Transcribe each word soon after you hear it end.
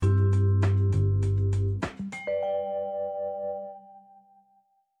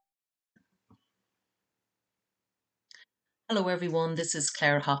Hello, everyone. This is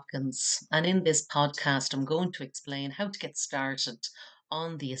Claire Hopkins, and in this podcast, I'm going to explain how to get started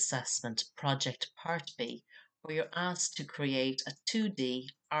on the assessment project part B, where you're asked to create a 2D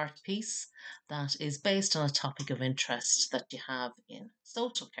art piece that is based on a topic of interest that you have in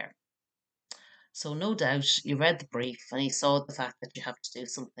social care. So, no doubt you read the brief and you saw the fact that you have to do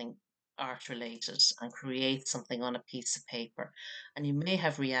something art related and create something on a piece of paper. And you may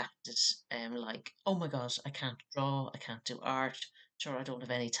have reacted like, oh my God, I can't draw, I can't do art. Sure, I don't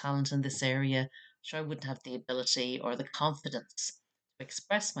have any talent in this area. Sure, I wouldn't have the ability or the confidence to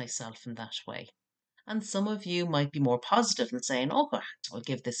express myself in that way. And some of you might be more positive and saying, oh, God, I'll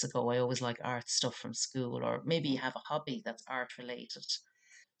give this a go. I always like art stuff from school. Or maybe you have a hobby that's art related.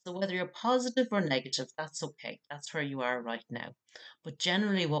 So whether you're positive or negative, that's okay. That's where you are right now. But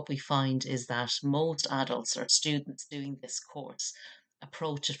generally, what we find is that most adults or students doing this course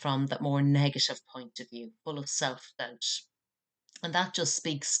approach it from that more negative point of view, full of self doubt. And that just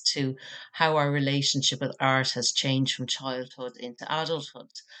speaks to how our relationship with art has changed from childhood into adulthood.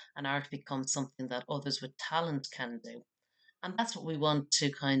 And art becomes something that others with talent can do. And that's what we want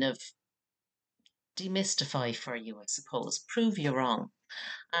to kind of demystify for you, I suppose, prove you wrong.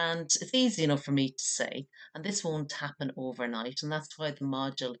 And it's easy enough for me to say, and this won't happen overnight. And that's why the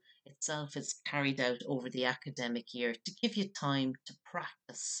module itself is carried out over the academic year to give you time to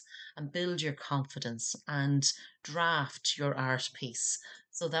practice and build your confidence and draft your art piece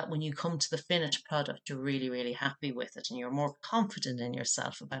so that when you come to the finished product, you're really, really happy with it and you're more confident in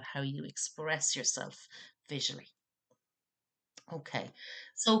yourself about how you express yourself visually. Okay,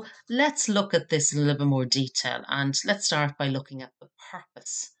 so let's look at this in a little bit more detail and let's start by looking at the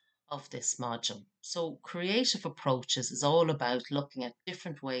purpose of this module. So, creative approaches is all about looking at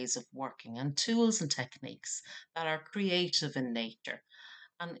different ways of working and tools and techniques that are creative in nature.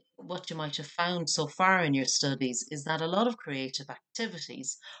 And what you might have found so far in your studies is that a lot of creative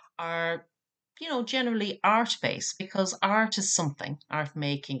activities are generally art based because art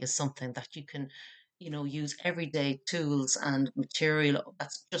making is something that you can, use everyday tools and material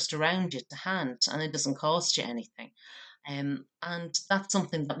that's just around you to hand and it doesn't cost you anything. And that's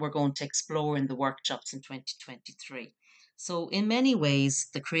something that we're going to explore in the workshops in 2023. So, in many ways,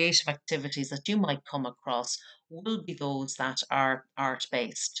 the creative activities that you might come across will be those that are art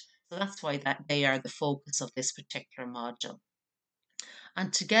based. So that's why that they are the focus of this particular module.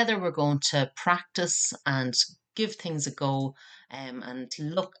 And together we're going to practice and give things a go and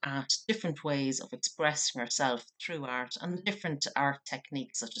look at different ways of expressing ourselves through art and different art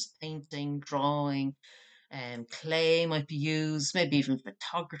techniques such as painting, drawing, clay might be used, maybe even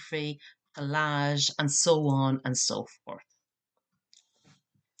photography, collage, and so on and so forth.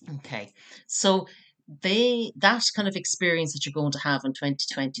 Okay, so that kind of experience that you're going to have in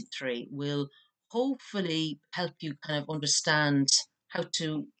 2023 will hopefully help you kind of understand how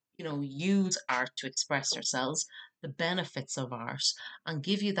to, use art to express yourselves, the benefits of art, and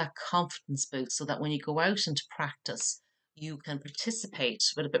give you that confidence boost so that when you go out into practice, you can participate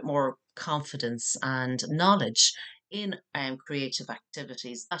with a bit more confidence and knowledge in creative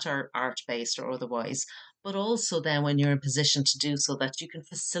activities that are art based or otherwise, but also then when you're in position to do so that you can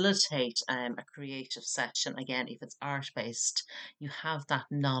facilitate a creative session again if it's art based, you have that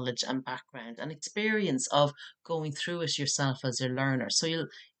knowledge and background and experience of going through it yourself as a learner, so you'll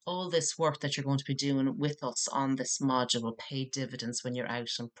all this work that you're going to be doing with us on this module will pay dividends when you're out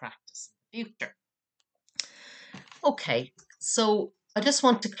in practice in the future. Okay, so I just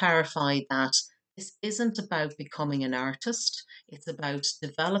want to clarify that this isn't about becoming an artist, it's about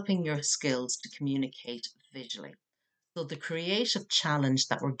developing your skills to communicate visually. So, the creative challenge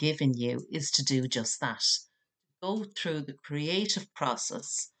that we're giving you is to do just that. Go through the creative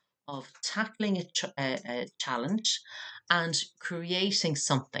process of tackling a challenge and creating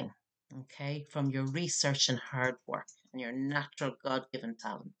something, okay, from your research and hard work and your natural God given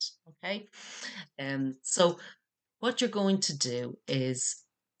talent, okay? So, what you're going to do is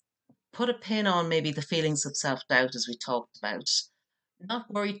put a pin on maybe the feelings of self doubt as we talked about.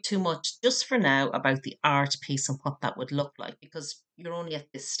 Not worry too much just for now about the art piece and what that would look like because you're only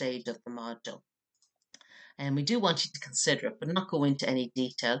at this stage of the module. And we do want you to consider it, but not go into any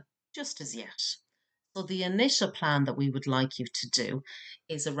detail just as yet. So, the initial plan that we would like you to do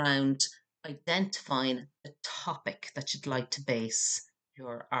is around identifying the topic that you'd like to base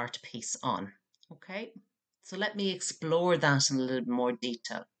your art piece on. Okay, so let me explore that in a little more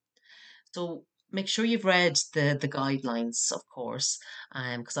detail. So make sure you've read the guidelines, of course,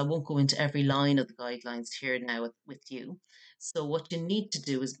 because I won't go into every line of the guidelines here now with you. So what you need to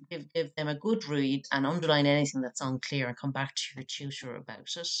do is give them a good read and underline anything that's unclear and come back to your tutor about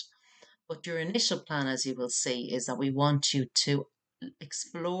it. But your initial plan, as you will see, is that we want you to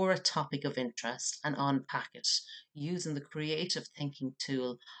explore a topic of interest and unpack it using the creative thinking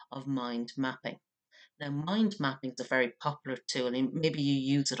tool of mind mapping. Now, mind mapping is a very popular tool, and maybe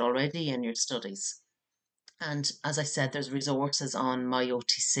you use it already in your studies. And as I said, there's resources on my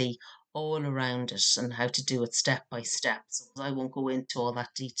OTC all around it and how to do it step by step. So I won't go into all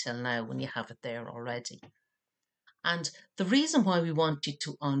that detail now when you have it there already. And the reason why we want you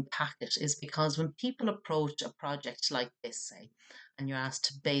to unpack it is because when people approach a project like this, say, and you're asked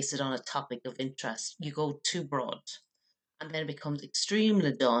to base it on a topic of interest, you go too broad and then it becomes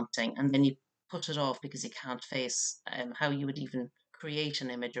extremely daunting, and then you put it off because you can't face how you would even create an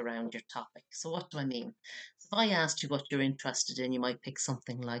image around your topic. So what do I mean? So if I asked you what you're interested in, you might pick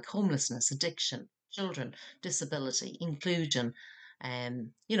something like homelessness, addiction, children, disability, inclusion,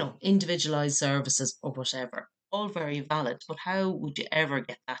 individualized services or whatever. All very valid, but how would you ever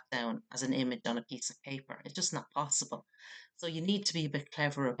get that down as an image on a piece of paper? It's just not possible. So you need to be a bit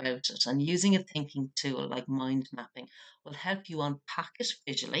clever about it, and using a thinking tool like mind mapping will help you unpack it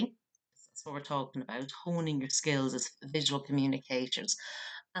visually. That's what we're talking about, honing your skills as visual communicators.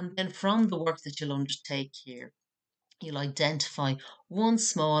 And then from the work that you'll undertake here, you'll identify one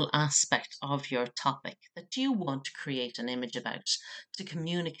small aspect of your topic that you want to create an image about to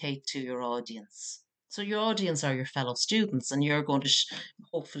communicate to your audience. So your audience are your fellow students, and you're going to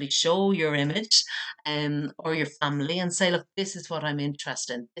hopefully show your image or your family and say, look, this is what I'm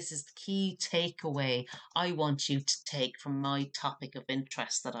interested in. This is the key takeaway I want you to take from my topic of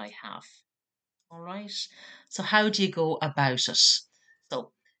interest that I have. All right. So how do you go about it?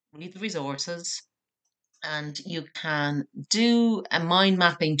 So read the resources, and you can do a mind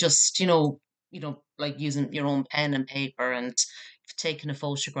mapping just like using your own pen and paper and taking a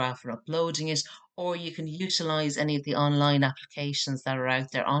photograph and uploading it, or you can utilize any of the online applications that are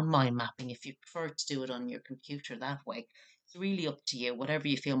out there on mind mapping if you prefer to do it on your computer that way. It's really up to you, whatever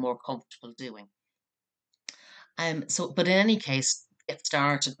you feel more comfortable doing. But in any case, get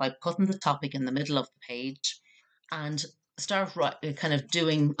started by putting the topic in the middle of the page and start kind of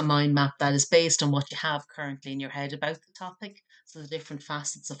doing a mind map that is based on what you have currently in your head about the topic. So the different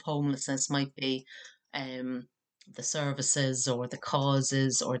facets of homelessness might be the services or the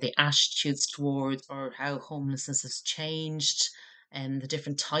causes or the attitudes towards or how homelessness has changed and the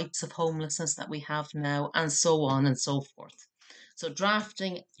different types of homelessness that we have now, and so on and so forth. So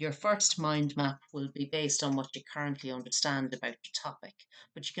drafting your first mind map will be based on what you currently understand about your topic,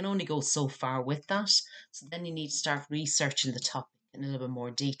 but you can only go so far with that. So then you need to start researching the topic in a little bit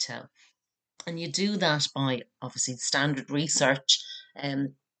more detail. And you do that by obviously standard research,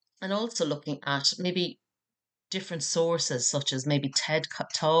 and also looking at maybe different sources such as maybe TED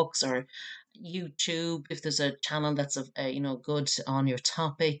Talks or YouTube if there's a channel that's good on your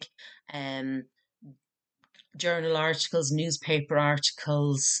topic, um, journal articles, newspaper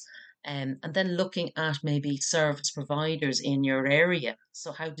articles, and then looking at maybe service providers in your area.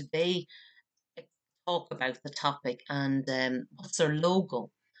 So how do they uh, talk about the topic, and what's their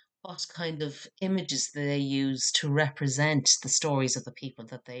logo? What kind of images do they use to represent the stories of the people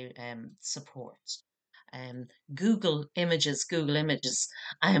that they support? Um, Google Images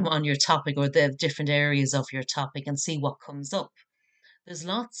on your topic or the different areas of your topic and see what comes up. There's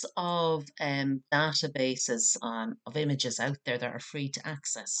lots of databases of images out there that are free to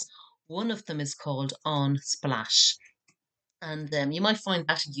access. One of them is called Unsplash, and you might find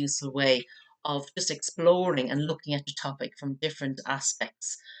that a useful way of just exploring and looking at your topic from different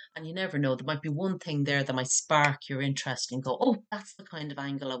aspects. And you never know, there might be one thing there that might spark your interest and go, oh, that's the kind of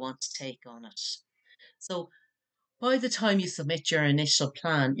angle I want to take on it. So by the time you submit your initial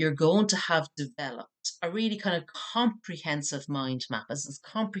plan, you're going to have developed a really kind of comprehensive mind map, as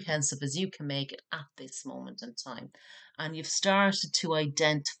comprehensive as you can make it at this moment in time. And you've started to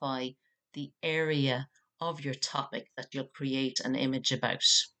identify the area of your topic that you'll create an image about.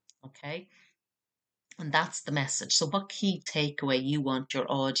 Okay. And that's the message. So, what key takeaway you want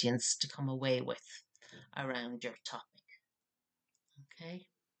your audience to come away with around your topic? Okay.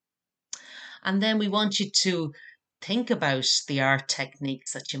 And then we want you to think about the art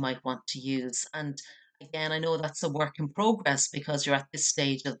techniques that you might want to use. And again, I know that's a work in progress because you're at this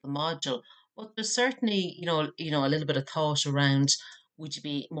stage of the module, but there's certainly, a little bit of thought around, would you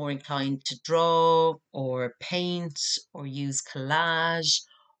be more inclined to draw or paint or use collage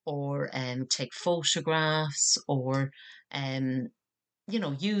or take photographs or um,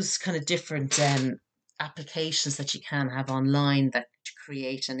 use kind of different applications that you can have online that to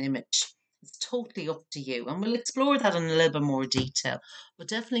create an image. It's totally up to you, and we'll explore that in a little bit more detail. But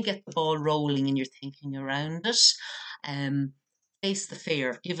definitely get the ball rolling in your thinking around it. Um, Face the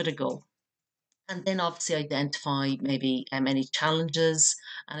fear, give it a go. And then obviously identify maybe any challenges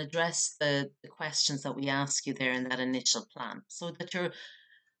and address the questions that we ask you there in that initial plan so that you're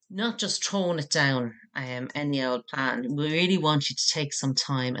not just throwing it down any old plan. We really want you to take some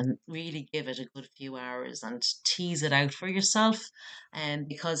time and really give it a good few hours and tease it out for yourself. And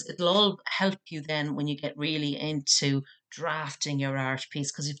because it'll all help you then when you get really into drafting your art piece,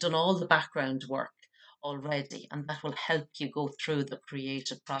 because you've done all the background work already, and that will help you go through the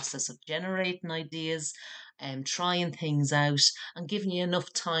creative process of generating ideas and trying things out and giving you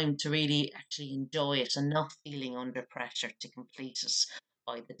enough time to really actually enjoy it and not feeling under pressure to complete it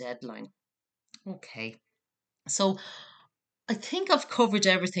by the deadline. Okay, so I think I've covered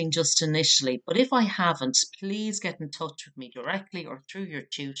everything just initially, but if I haven't, please get in touch with me directly or through your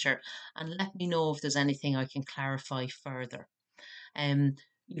tutor and let me know if there's anything I can clarify further. Um,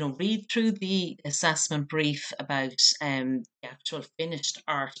 read through the assessment brief about the actual finished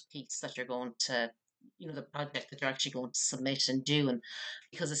art piece that you're going to, the project that you're actually going to submit and do, and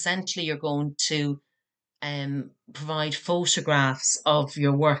because essentially you're going to provide photographs of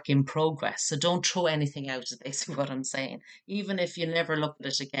your work in progress. So don't throw anything out, is basically what I'm saying. Even if you never look at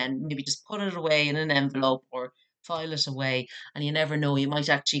it again, maybe just put it away in an envelope or file it away. And you never know, you might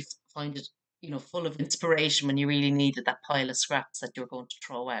actually find it, full of inspiration when you really needed that pile of scraps that you're going to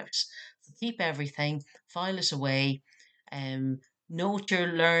throw out. So keep everything, file it away. Um, Note your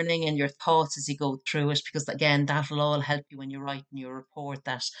learning and your thoughts as you go through it, because again, that'll all help you when you're writing your report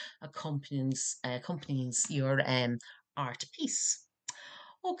that accompanies your art piece.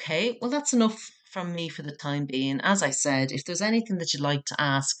 Okay, well that's enough from me for the time being. As I said, if there's anything that you'd like to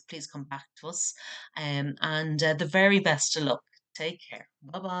ask, please come back to us. And the very best of luck. Take care.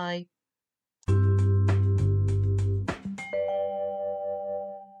 Bye bye.